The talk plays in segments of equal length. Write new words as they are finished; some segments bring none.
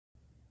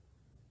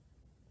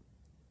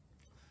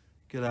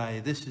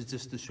G'day, this is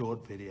just a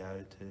short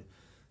video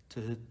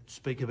to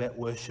speak about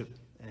worship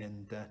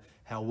and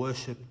how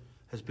worship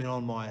has been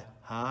on my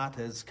heart,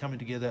 as coming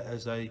together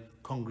as a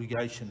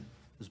congregation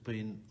has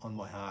been on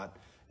my heart,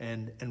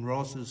 and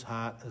Roz's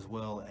heart as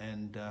well.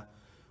 And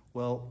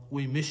well,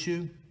 we miss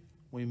you.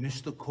 We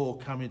miss the core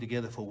coming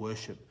together for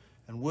worship.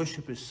 And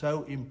worship is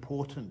so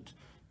important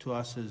to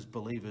us as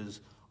believers.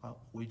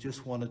 We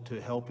just wanted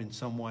to help in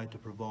some way to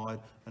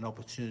provide an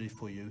opportunity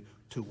for you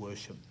to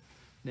worship.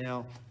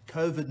 Now,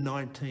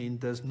 COVID-19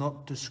 does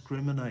not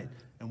discriminate,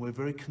 and we're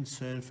very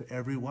concerned for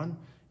everyone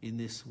in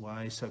this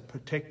way. So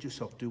protect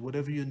yourself. Do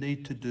whatever you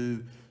need to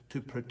do to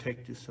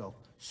protect yourself.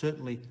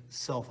 Certainly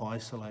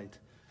self-isolate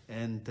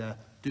and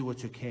do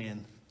what you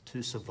can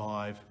to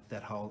survive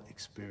that whole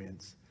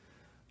experience.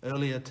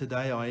 Earlier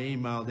today, I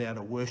emailed out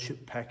a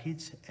worship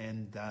package,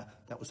 and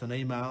that was an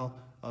email,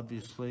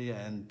 obviously,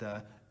 and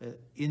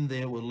in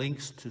there were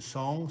links to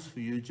songs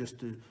for you just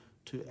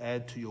to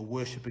add to your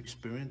worship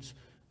experience.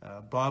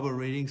 Bible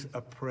readings,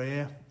 a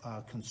prayer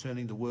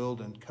concerning the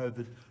world and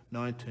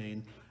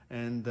COVID-19.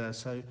 And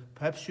so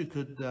perhaps you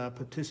could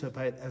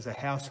participate as a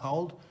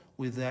household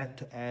with that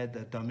to add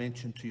a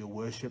dimension to your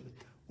worship.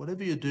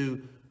 Whatever you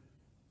do,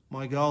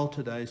 my goal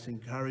today is to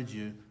encourage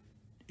you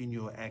in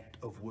your act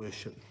of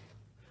worship.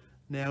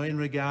 Now, in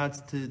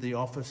regards to the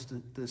office,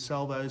 the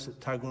salvos at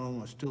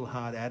Tuggeranong are still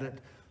hard at it.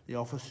 The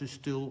office is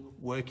still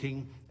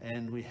working,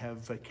 and we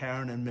have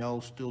Karen and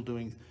Mel still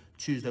doing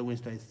Tuesday,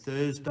 Wednesday,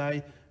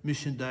 Thursday.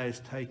 Mission Day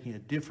is taking a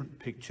different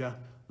picture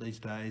these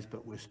days,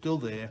 but we're still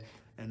there,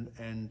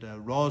 and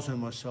Roz and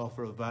myself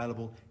are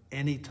available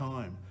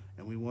anytime,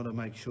 and we want to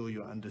make sure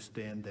you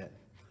understand that.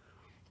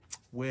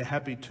 We're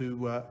happy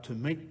to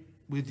meet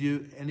with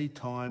you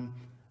anytime,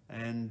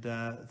 and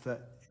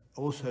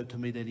also to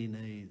meet any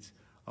needs.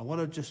 I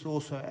want to just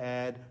also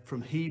add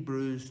from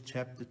Hebrews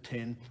chapter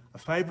 10, a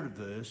favourite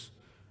verse.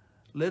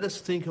 Let us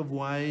think of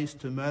ways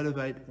to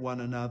motivate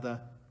one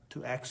another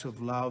to acts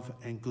of love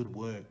and good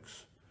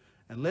works.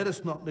 And let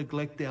us not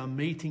neglect our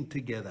meeting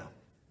together.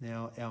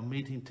 Now, our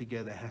meeting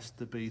together has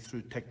to be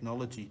through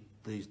technology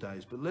these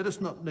days, but let us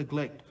not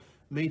neglect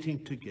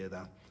meeting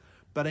together,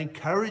 but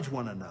encourage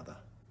one another,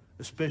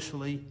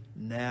 especially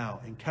now.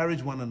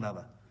 Encourage one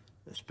another,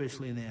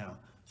 especially now.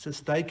 So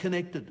stay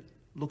connected.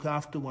 Look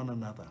after one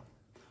another.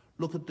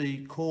 Look at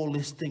the call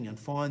listing and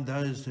find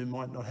those who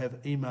might not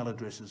have email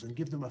addresses and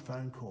give them a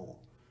phone call.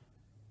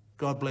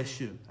 God bless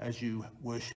you as you worship.